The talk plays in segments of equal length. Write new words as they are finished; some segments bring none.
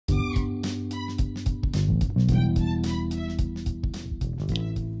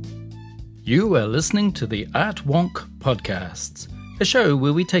You are listening to the Artwonk Podcast, a show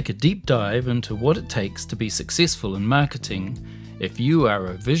where we take a deep dive into what it takes to be successful in marketing if you are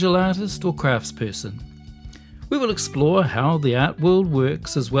a visual artist or craftsperson. We will explore how the art world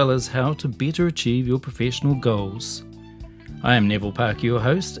works as well as how to better achieve your professional goals. I am Neville Parker, your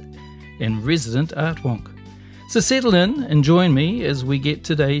host and resident Artwonk. So settle in and join me as we get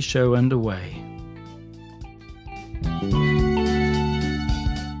today's show underway.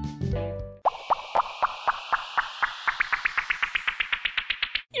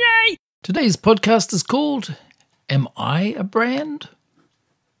 Yay! Today's podcast is called Am I a Brand?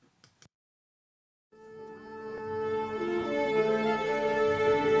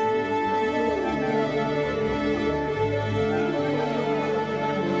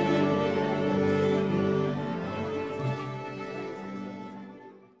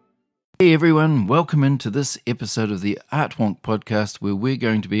 Hey everyone, welcome into this episode of the Artwonk Podcast where we're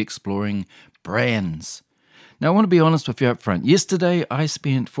going to be exploring brands. Now I want to be honest with you up front. Yesterday I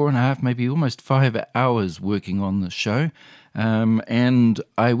spent 4.5, maybe almost 5 hours working on the show, and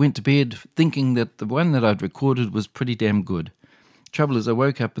I went to bed thinking that the one that I'd recorded was pretty damn good. Trouble is I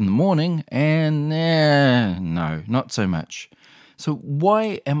woke up in the morning and no, not so much. So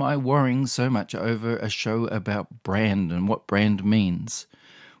why am I worrying so much over a show about brand and what brand means?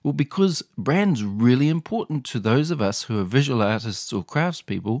 Well, because brand's really important to those of us who are visual artists or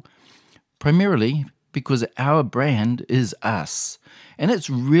craftspeople, primarily because our brand is us. And it's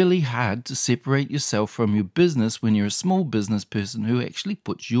really hard to separate yourself from your business when you're a small business person who actually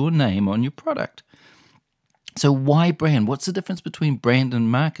puts your name on your product. So why brand? What's the difference between brand and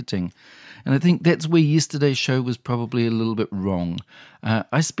marketing? And I think that's where yesterday's show was probably a little bit wrong.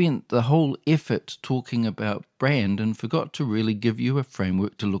 I spent the whole effort talking about brand and forgot to really give you a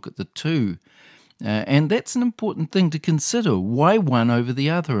framework to look at the two. And that's an important thing to consider. Why one over the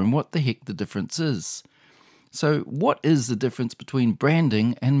other and what the heck the difference is? So what is the difference between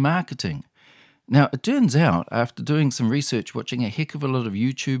branding and marketing? Now, it turns out, after doing some research, watching a heck of a lot of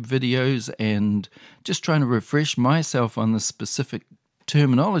YouTube videos and just trying to refresh myself on the specific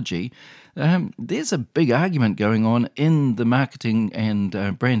terminology, there's a big argument going on in the marketing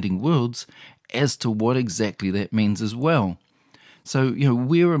and branding worlds as to what exactly that means as well. So,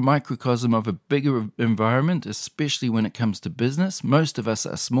 we're a microcosm of a bigger environment, especially when it comes to business. Most of us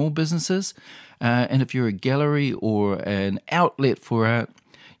are small businesses, and if you're a gallery or an outlet for art,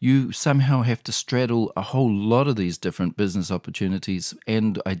 you somehow have to straddle a whole lot of these different business opportunities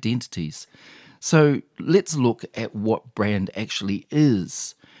and identities. So let's look at what brand actually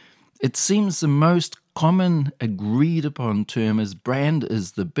is. It seems the most common agreed upon term is brand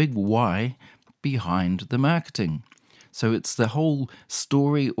is the big why behind the marketing. So it's the whole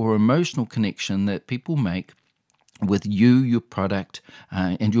story or emotional connection that people make with you, your product,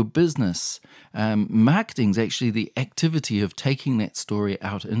 and your business. Marketing is actually the activity of taking that story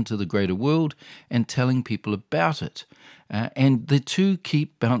out into the greater world and telling people about it. And the two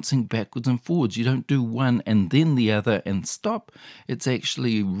keep bouncing backwards and forwards. You don't do one and then the other and stop. It's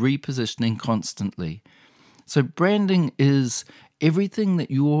actually repositioning constantly. So branding is everything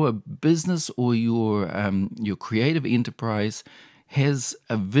that your business or your creative enterprise has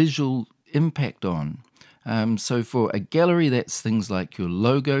a visual impact on. So for a gallery, that's things like your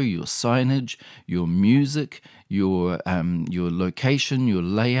logo, your signage, your music, your location, your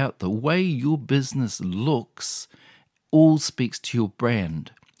layout, the way your business looks, all speaks to your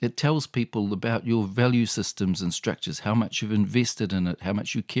brand. It tells people about your value systems and structures, how much you've invested in it, how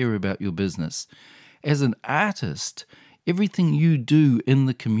much you care about your business. As an artist, everything you do in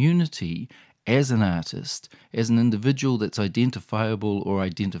the community as an artist, as an individual that's identifiable or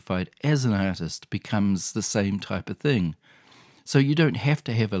identified as an artist, becomes the same type of thing. So you don't have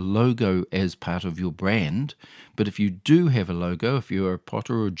to have a logo as part of your brand, but if you do have a logo, if you're a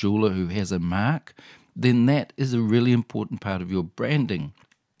potter or a jeweler who has a mark, then that is a really important part of your branding.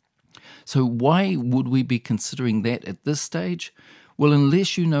 So why would we be considering that at this stage? Well,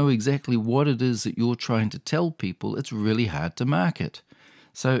 unless you know exactly what it is that you're trying to tell people, it's really hard to market.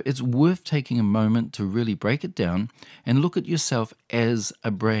 So it's worth taking a moment to really break it down and look at yourself as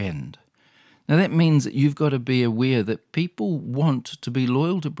a brand. Now that means that you've got to be aware that people want to be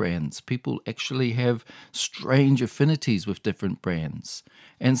loyal to brands. People actually have strange affinities with different brands.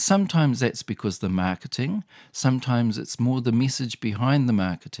 And sometimes that's because the marketing, sometimes it's more the message behind the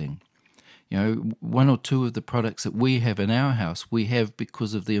marketing. One or two of the products that we have in our house, we have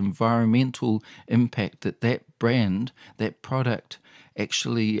because of the environmental impact that brand, that product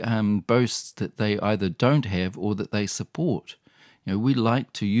actually boasts that they either don't have or that they support. We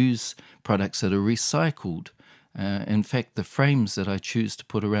like to use products that are recycled. In fact, the frames that I choose to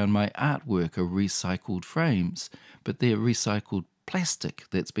put around my artwork are recycled frames, but they're recycled plastic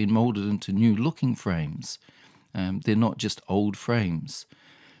that's been molded into new looking frames. They're not just old frames.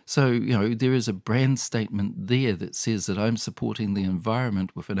 So, there is a brand statement there that says that I'm supporting the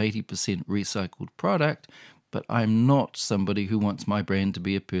environment with an 80% recycled product, but I'm not somebody who wants my brand to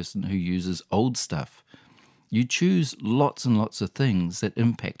be a person who uses old stuff. You choose lots and lots of things that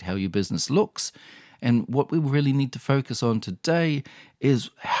impact how your business looks, and what we really need to focus on today is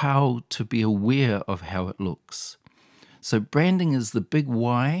how to be aware of how it looks. So branding is the big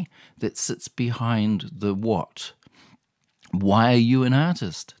why that sits behind the what. Why are you an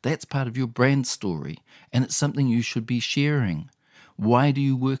artist? That's part of your brand story, and it's something you should be sharing. Why do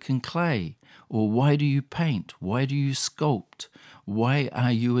you work in clay? Or why do you paint? Why do you sculpt? Why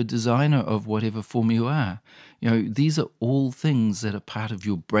are you a designer of whatever form you are? These are all things that are part of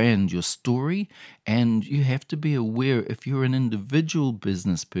your brand, your story, and you have to be aware if you're an individual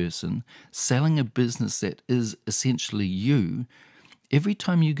business person selling a business that is essentially you. Every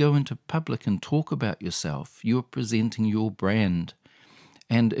time you go into public and talk about yourself, you're presenting your brand.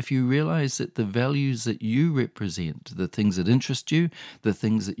 And if you realize that the values that you represent, the things that interest you, the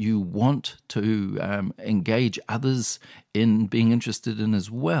things that you want to engage others in being interested in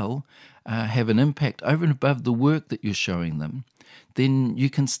as well, have an impact over and above the work that you're showing them, then you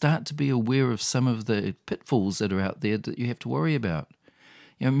can start to be aware of some of the pitfalls that are out there that you have to worry about.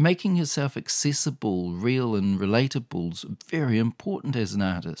 Making yourself accessible, real and relatable is very important as an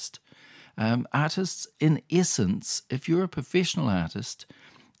artist. Artists, in essence, if you're a professional artist,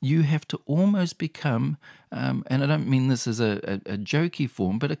 you have to almost become, and I don't mean this as a jokey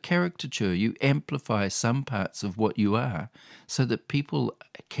form, but a caricature. You amplify some parts of what you are so that people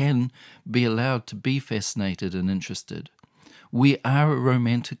can be allowed to be fascinated and interested. We are a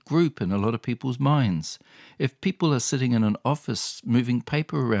romantic group in a lot of people's minds. If people are sitting in an office moving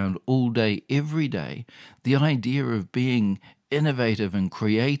paper around all day, every day, the idea of being innovative and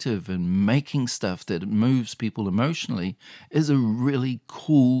creative and making stuff that moves people emotionally is a really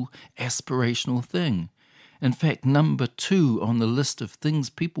cool, aspirational thing. In fact, number 2 on the list of things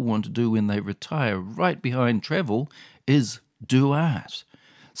people want to do when they retire, right behind travel, is do art.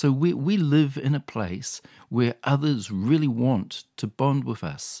 So we live in a place where others really want to bond with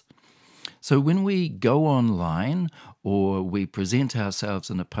us. So when we go online or we present ourselves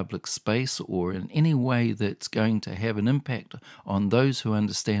in a public space or in any way that's going to have an impact on those who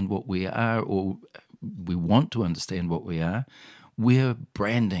understand what we are or we want to understand what we are, we're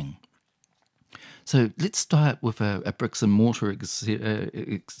branding. So let's start with a bricks and mortar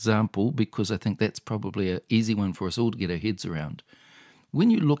example, because I think that's probably an easy one for us all to get our heads around. When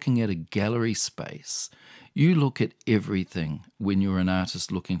you're looking at a gallery space, you look at everything when you're an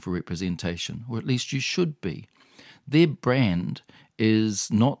artist looking for representation, or at least you should be. Their brand is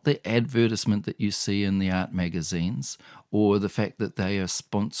not the advertisement that you see in the art magazines or the fact that they are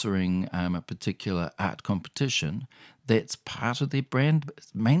sponsoring a particular art competition. That's part of their brand, but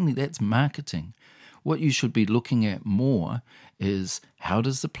mainly that's marketing. What you should be looking at more is how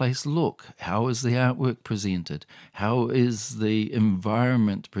does the place look? How is the artwork presented? How is the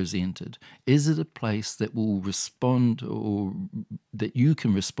environment presented? Is it a place that will respond or that you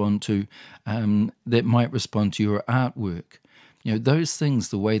can respond to that might respond to your artwork? Those things,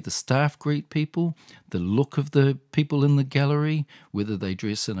 the way the staff greet people, the look of the people in the gallery, whether they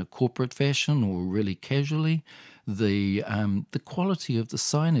dress in a corporate fashion or really casually, the quality of the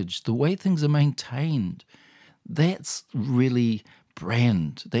signage, the way things are maintained, that's really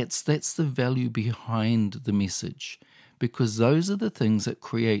brand. That's the value behind the message, because those are the things that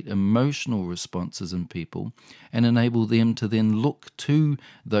create emotional responses in people and enable them to then look to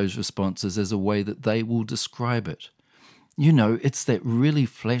those responses as a way that they will describe it. It's that really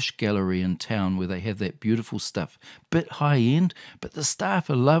flash gallery in town where they have that beautiful stuff, bit high end, but the staff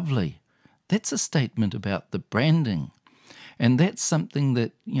are lovely. That's a statement about the branding. And that's something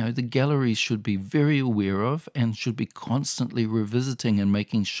that, the galleries should be very aware of and should be constantly revisiting and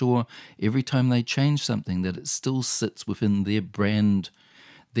making sure every time they change something that it still sits within their brand,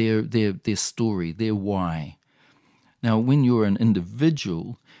 their story, their why. Now, when you're an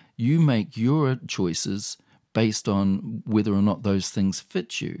individual, you make your choices based on whether or not those things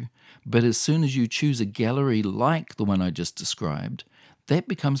fit you. But as soon as you choose a gallery like the one I just described, that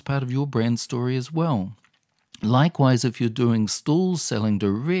becomes part of your brand story as well. Likewise, if you're doing stalls, selling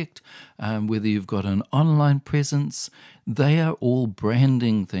direct, whether you've got an online presence, they are all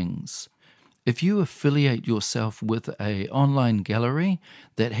branding things. If you affiliate yourself with an online gallery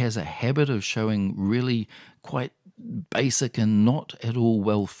that has a habit of showing really quite basic and not at all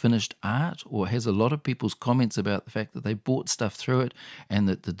well finished art, or has a lot of people's comments about the fact that they bought stuff through it and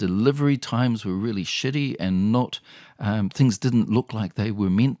that the delivery times were really shitty and not things didn't look like they were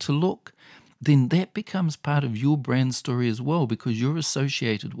meant to look, then that becomes part of your brand story as well, because you're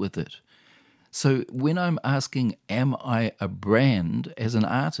associated with it. So when I'm asking, am I a brand as an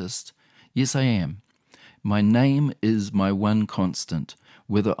artist? Yes, I am. My name is my one constant.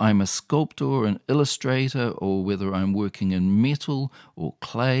 Whether I'm a sculptor or an illustrator, or whether I'm working in metal or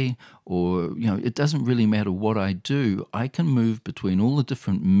clay, or, it doesn't really matter what I do. I can move between all the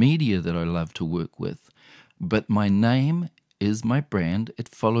different media that I love to work with. But my name is my brand. It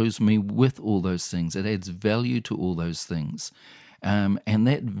follows me with all those things. It adds value to all those things. And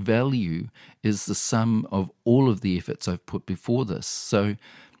that value is the sum of all of the efforts I've put before this. So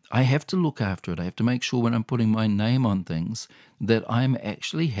I have to look after it. I have to make sure when I'm putting my name on things that I'm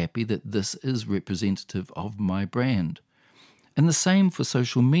actually happy that this is representative of my brand. And the same for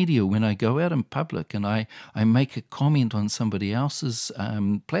social media. When I go out in public and I make a comment on somebody else's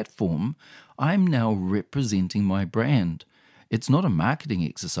platform, I'm now representing my brand. It's not a marketing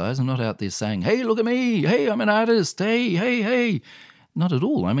exercise. I'm not out there saying, hey, look at me. Hey, I'm an artist. Hey. Not at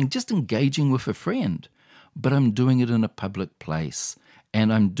all. Just engaging with a friend. But I'm doing it in a public place.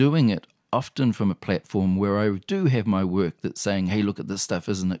 And I'm doing it often from a platform where I do have my work that's saying, hey, look at this stuff.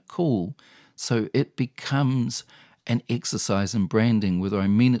 Isn't it cool? So it becomes an exercise in branding, whether I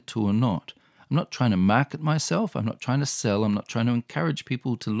mean it to or not. I'm not trying to market myself. I'm not trying to sell. I'm not trying to encourage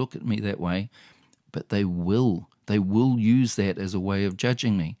people to look at me that way. But they will. They will use that as a way of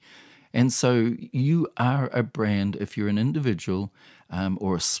judging me. And so you are a brand if you're an individual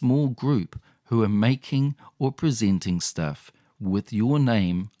or a small group who are making or presenting stuff with your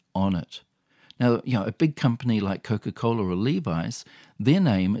name on it. Now, a big company like Coca-Cola or Levi's, their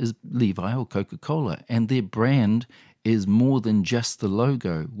name is Levi or Coca-Cola, and their brand is more than just the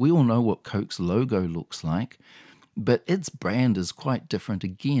logo. We all know what Coke's logo looks like. But its brand is quite different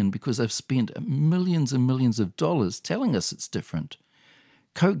again because they've spent millions and millions of dollars telling us it's different.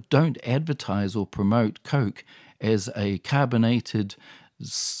 Coke don't advertise or promote Coke as a carbonated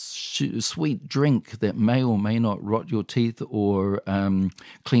sweet drink that may or may not rot your teeth or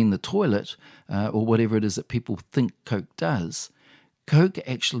clean the toilet or whatever it is that people think Coke does. Coke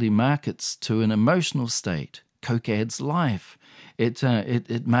actually markets to an emotional state. Coke adds life.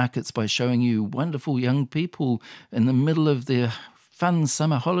 It markets by showing you wonderful young people in the middle of their fun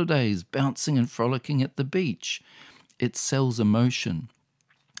summer holidays, bouncing and frolicking at the beach. It sells emotion.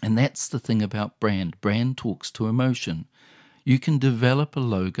 And that's the thing about brand. Brand talks to emotion. You can develop a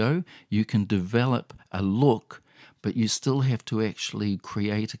logo, you can develop a look, but you still have to actually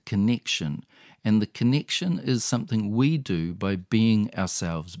create a connection. And the connection is something we do by being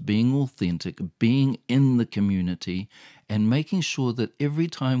ourselves, being authentic, being in the community, and making sure that every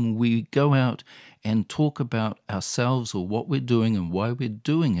time we go out and talk about ourselves or what we're doing and why we're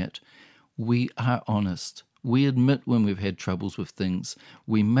doing it, we are honest. We admit when we've had troubles with things.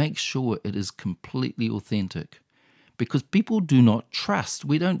 We make sure it is completely authentic. Because people do not trust.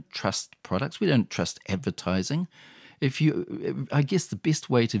 We don't trust products. We don't trust advertising. I guess the best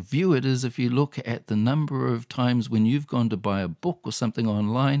way to view it is if you look at the number of times when you've gone to buy a book or something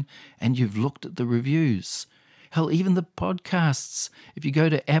online and you've looked at the reviews. Hell, even the podcasts. If you go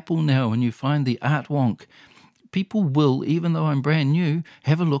to Apple now and you find the Artwonk, people will, even though I'm brand new,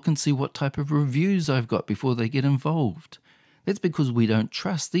 have a look and see what type of reviews I've got before they get involved. That's because we don't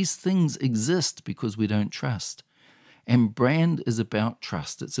trust. These things exist because we don't trust. And brand is about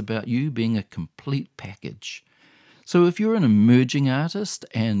trust. It's about you being a complete package. So if you're an emerging artist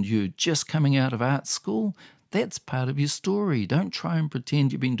and you're just coming out of art school, that's part of your story. Don't try and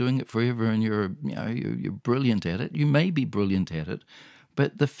pretend you've been doing it forever and you're brilliant at it. You may be brilliant at it,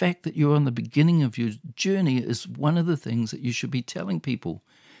 but the fact that you're on the beginning of your journey is one of the things that you should be telling people.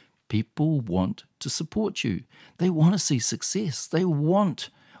 People want to support you. They want to see success. They want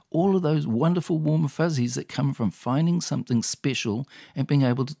all of those wonderful warm fuzzies that come from finding something special and being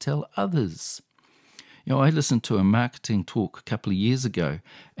able to tell others. I listened to a marketing talk a couple of years ago,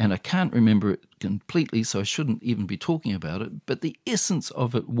 and I can't remember it completely, so I shouldn't even be talking about it, but the essence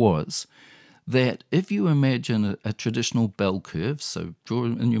of it was that if you imagine a traditional bell curve, so draw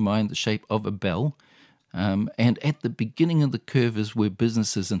in your mind the shape of a bell, and at the beginning of the curve is where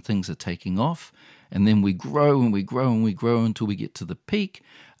businesses and things are taking off, and then we grow and we grow and we grow until we get to the peak,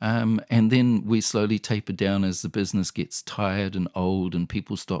 and then we slowly taper down as the business gets tired and old and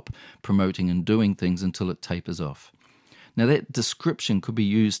people stop promoting and doing things until it tapers off. Now that description could be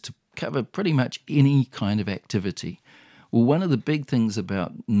used to cover pretty much any kind of activity. Well, one of the big things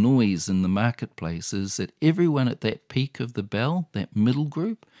about noise in the marketplace is that everyone at that peak of the bell, that middle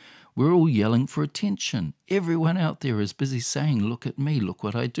group, we're all yelling for attention. Everyone out there is busy saying, look at me, look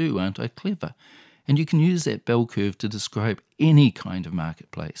what I do, aren't I clever? And you can use that bell curve to describe any kind of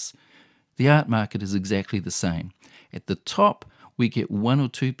marketplace. The art market is exactly the same. At the top, we get one or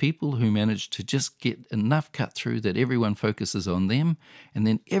two people who manage to just get enough cut through that everyone focuses on them, and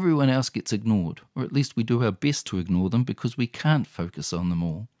then everyone else gets ignored, or at least we do our best to ignore them because we can't focus on them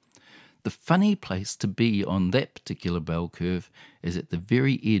all. The funny place to be on that particular bell curve is at the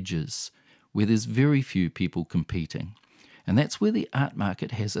very edges, where there's very few people competing. And that's where the art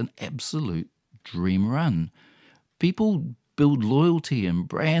market has an absolute dream run. People build loyalty and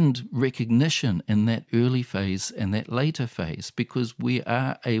brand recognition in that early phase and that later phase because we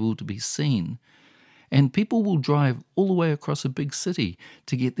are able to be seen. And people will drive all the way across a big city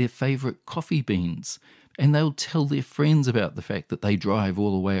to get their favorite coffee beans. And they'll tell their friends about the fact that they drive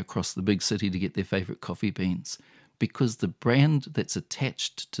all the way across the big city to get their favorite coffee beans. Because the brand that's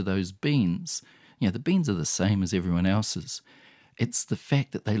attached to those beans, the beans are the same as everyone else's. It's the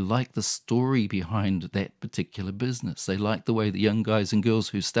fact that they like the story behind that particular business. They like the way the young guys and girls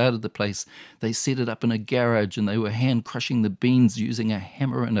who started the place, they set it up in a garage and they were hand crushing the beans using a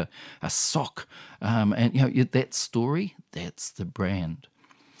hammer and a sock. That story, that's the brand.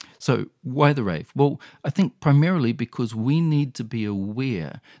 So why the rave? Well, I think primarily because we need to be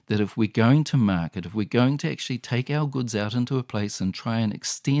aware that if we're going to market, if we're going to actually take our goods out into a place and try and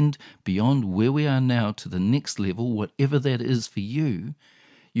extend beyond where we are now to the next level, whatever that is for you,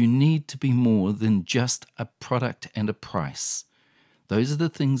 you need to be more than just a product and a price. Those are the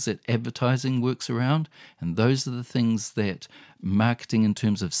things that advertising works around, and those are the things that marketing in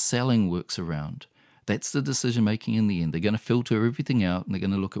terms of selling works around. That's the decision making in the end. They're going to filter everything out and they're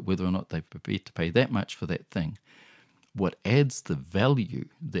going to look at whether or not they're prepared to pay that much for that thing. What adds the value,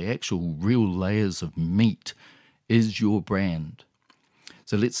 the actual real layers of meat, is your brand.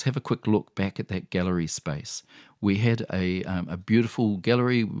 So let's have a quick look back at that gallery space. We had a beautiful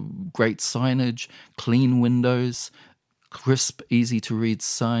gallery, great signage, clean windows, crisp, easy to read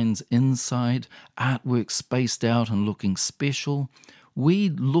signs inside, artwork spaced out and looking special. We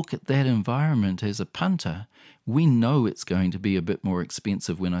look at that environment as a punter. We know it's going to be a bit more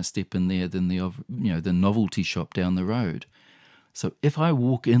expensive when I step in there than the novelty shop down the road. So if I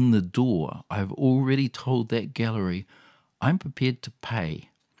walk in the door, I've already told that gallery, I'm prepared to pay.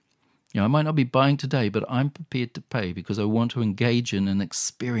 I might not be buying today, but I'm prepared to pay because I want to engage in and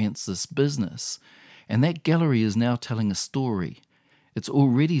experience this business. And that gallery is now telling a story. It's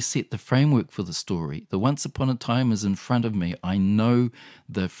already set the framework for the story. The once upon a time is in front of me. I know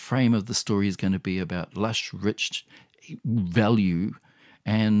the frame of the story is going to be about lush, rich value.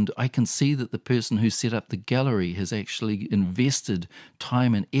 And I can see that the person who set up the gallery has actually invested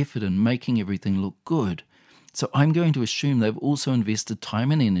time and effort in making everything look good. So I'm going to assume they've also invested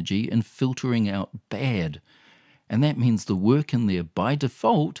time and energy in filtering out bad. And that means the work in there by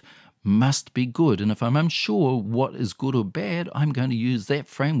default must be good. And if I'm unsure what is good or bad, I'm going to use that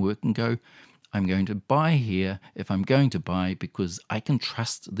framework and go, I'm going to buy here if I'm going to buy because I can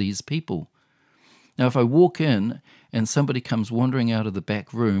trust these people. Now, if I walk in and somebody comes wandering out of the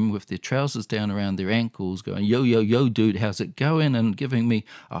back room with their trousers down around their ankles going, yo, yo, yo, dude, how's it going? And giving me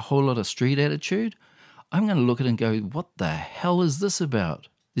a whole lot of street attitude, I'm going to look at it and go, what the hell is this about?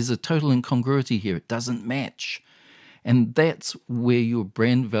 There's a total incongruity here. It doesn't match. And that's where your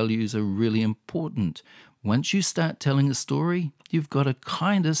brand values are really important. Once you start telling a story, you've got to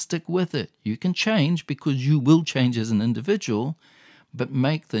kind of stick with it. You can change because you will change as an individual, but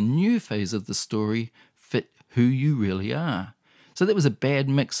make the new phase of the story fit who you really are. So that was a bad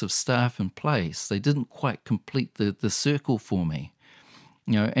mix of staff and place. They didn't quite complete the circle for me.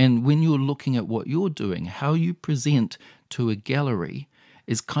 And when you're looking at what you're doing, how you present to a gallery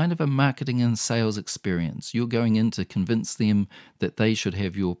is kind of a marketing and sales experience. You're going in to convince them that they should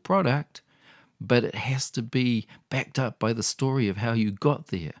have your product, but it has to be backed up by the story of how you got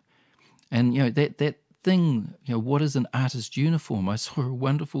there. And that thing, what is an artist uniform? I saw a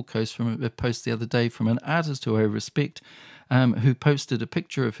wonderful post the other day from an artist who I respect, who posted a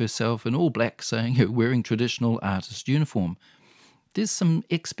picture of herself in all black saying, wearing traditional artist uniform. There's some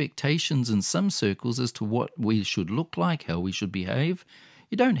expectations in some circles as to what we should look like, how we should behave.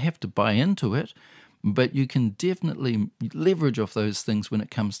 You don't have to buy into it, but you can definitely leverage off those things when it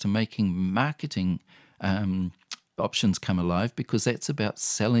comes to making marketing options come alive, because that's about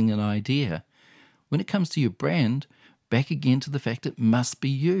selling an idea. When it comes to your brand, back again to the fact it must be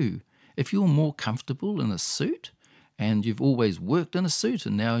you. If you're more comfortable in a suit and you've always worked in a suit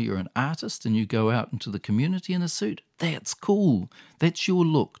and now you're an artist and you go out into the community in a suit, that's cool. That's your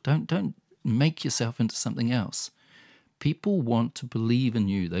look. Don't make yourself into something else. People want to believe in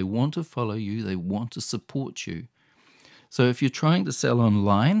you. They want to follow you. They want to support you. So if you're trying to sell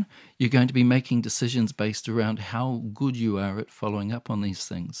online, you're going to be making decisions based around how good you are at following up on these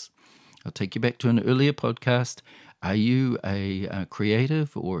things. I'll take you back to an earlier podcast. Are you a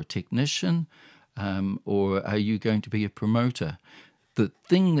creative or a technician? Or are you going to be a promoter? The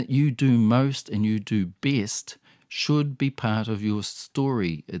thing that you do most and you do best should be part of your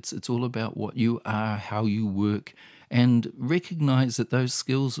story. It's all about what you are, how you work, and recognize that those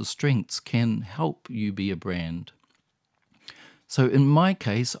skills or strengths can help you be a brand. So in my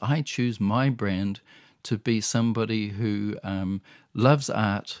case, I choose my brand to be somebody who loves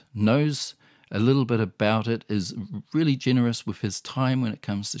art, knows a little bit about it, is really generous with his time when it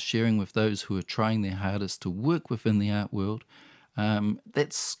comes to sharing with those who are trying their hardest to work within the art world.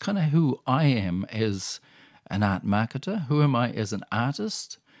 That's kind of who I am as an art marketer. Who am I as an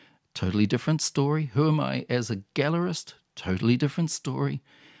artist? Totally different story. Who am I as a gallerist? Totally different story.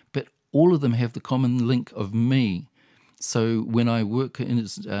 But all of them have the common link of me. So when I work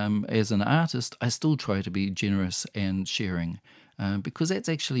as an artist, I still try to be generous and sharing. Because that's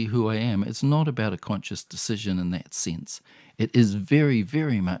actually who I am. It's not about a conscious decision in that sense. It is very,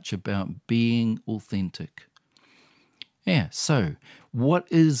 very much about being authentic. Yeah, so what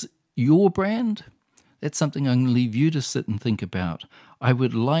is your brand? That's something I'm going to leave you to sit and think about. I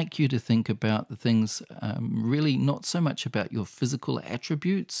would like you to think about the things really not so much about your physical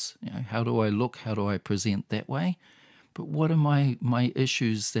attributes. How do I look? How do I present that way? But what are my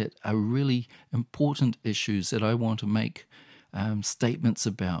issues that are really important issues that I want to make statements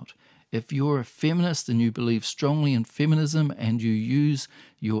about? If you're a feminist and you believe strongly in feminism and you use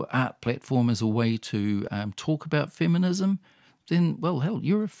your art platform as a way to talk about feminism, then, well, hell,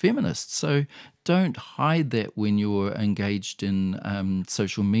 you're a feminist. So don't hide that when you're engaged in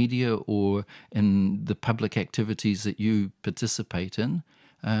social media or in the public activities that you participate in.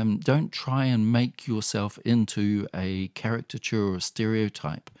 Don't try and make yourself into a caricature or a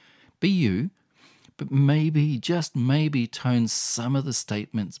stereotype. Be you. But maybe, just maybe, tone some of the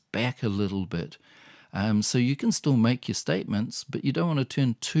statements back a little bit. So you can still make your statements, but you don't want to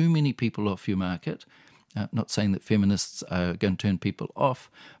turn too many people off your market. Not saying that feminists are going to turn people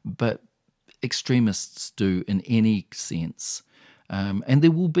off, but extremists do in any sense. And there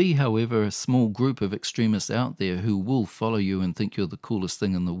will be, however, a small group of extremists out there who will follow you and think you're the coolest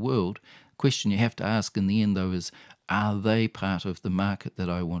thing in the world. The question you have to ask in the end, though, is, are they part of the market that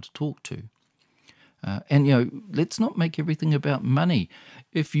I want to talk to? And let's not make everything about money.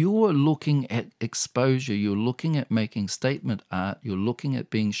 If you're looking at exposure, you're looking at making statement art, you're looking at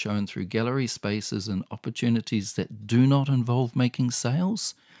being shown through gallery spaces and opportunities that do not involve making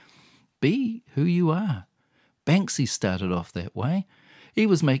sales, be who you are. Banksy started off that way. He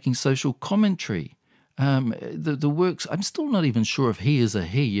was making social commentary. The works, I'm still not even sure if he is a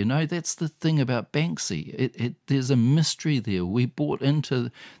he, that's the thing about Banksy. There's a mystery there. We bought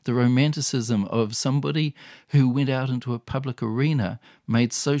into the romanticism of somebody who went out into a public arena,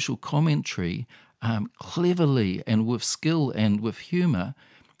 made social commentary cleverly and with skill and with humor,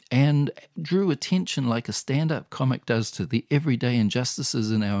 and drew attention like a stand-up comic does to the everyday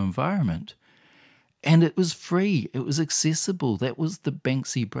injustices in our environment. And it was free. It was accessible. That was the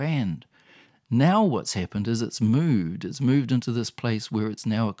Banksy brand. Now what's happened is it's moved into this place where it's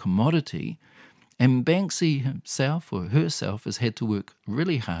now a commodity, and Banksy himself or herself has had to work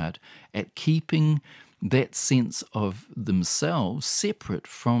really hard at keeping that sense of themselves separate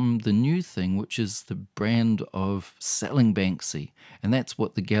from the new thing, which is the brand of selling Banksy. And that's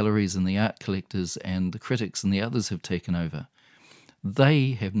what the galleries and the art collectors and the critics and the others have taken over.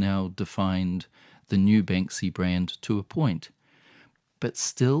 They have now defined the new Banksy brand to a point. But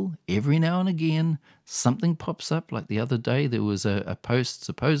still, every now and again, something pops up. Like the other day, there was a post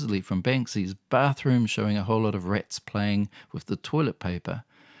supposedly from Banksy's bathroom showing a whole lot of rats playing with the toilet paper.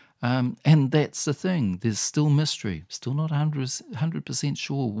 And that's the thing. There's still mystery. Still not 100%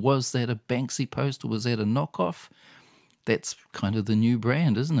 sure. Was that a Banksy post or was that a knockoff? That's kind of the new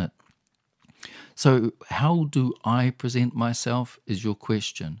brand, isn't it? So how do I present myself is your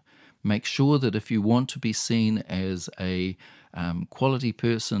question. Make sure that if you want to be seen as a quality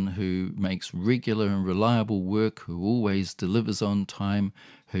person who makes regular and reliable work, who always delivers on time,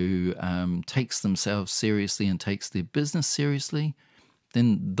 who takes themselves seriously and takes their business seriously,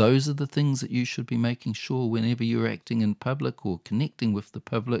 then those are the things that you should be making sure whenever you're acting in public or connecting with the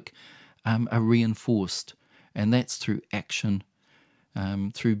public are reinforced. And that's through action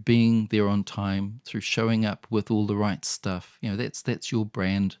through being there on time, through showing up with all the right stuff. That's your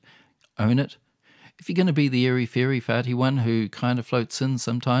brand. Own it. If you're going to be the airy-fairy farty one who kind of floats in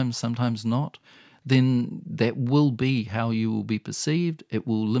sometimes not, then that will be how you will be perceived. It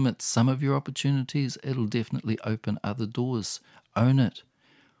will limit some of your opportunities. It'll definitely open other doors. Own it.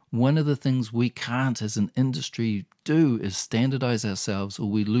 One of the things we can't as an industry do is standardize ourselves, or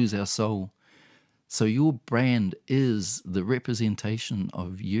we lose our soul. So your brand is the representation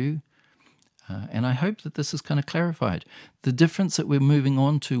of you. And I hope that this is kind of clarified. The difference that we're moving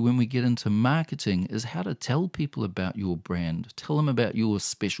on to when we get into marketing is how to tell people about your brand, tell them about your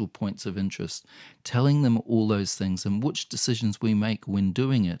special points of interest, telling them all those things, and which decisions we make when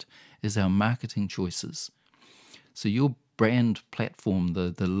doing it is our marketing choices. So your brand platform,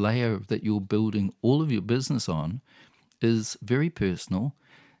 the layer that you're building all of your business on, is very personal,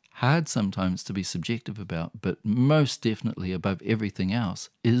 hard sometimes to be subjective about, but most definitely above everything else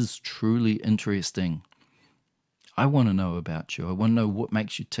is truly interesting. I want to know about you. I want to know what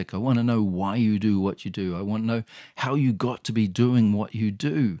makes you tick. I want to know why you do what you do. I want to know how you got to be doing what you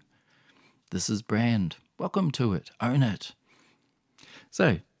do. This is brand. Welcome to it. Own it.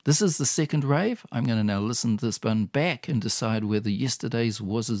 So this is the second rave. I'm going to now listen to this one back and decide whether yesterday's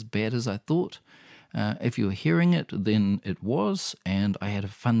was as bad as I thought. If you're hearing it, then it was, and I had a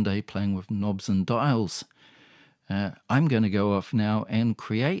fun day playing with knobs and dials. I'm going to go off now and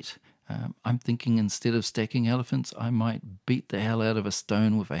create. I'm thinking instead of stacking elephants, I might beat the hell out of a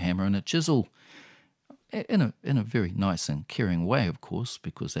stone with a hammer and a chisel. In a very nice and caring way, of course,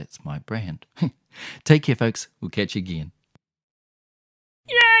 because that's my brand. Take care, folks. We'll catch you again.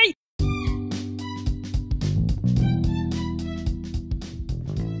 Yay!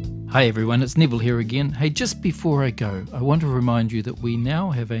 Hi everyone, it's Neville here again. Hey, just before I go, I want to remind you that we now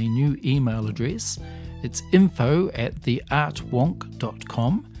have a new email address. It's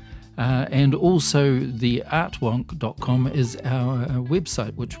info@theartwonk.com. And also the artwonk.com is our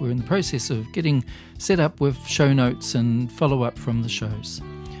website, which we're in the process of getting set up with show notes and follow-up from the shows.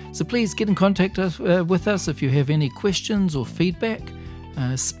 So please get in contact with us if you have any questions or feedback,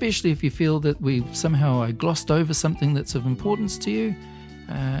 especially if you feel that I glossed over something that's of importance to you.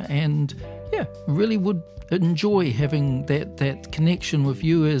 Really would enjoy having that connection with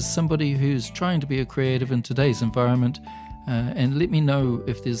you as somebody who's trying to be a creative in today's environment, and let me know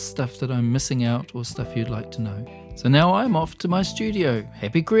if there's stuff that I'm missing out or stuff you'd like to know. So now I'm off to my studio.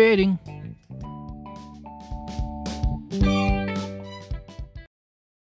 Happy creating!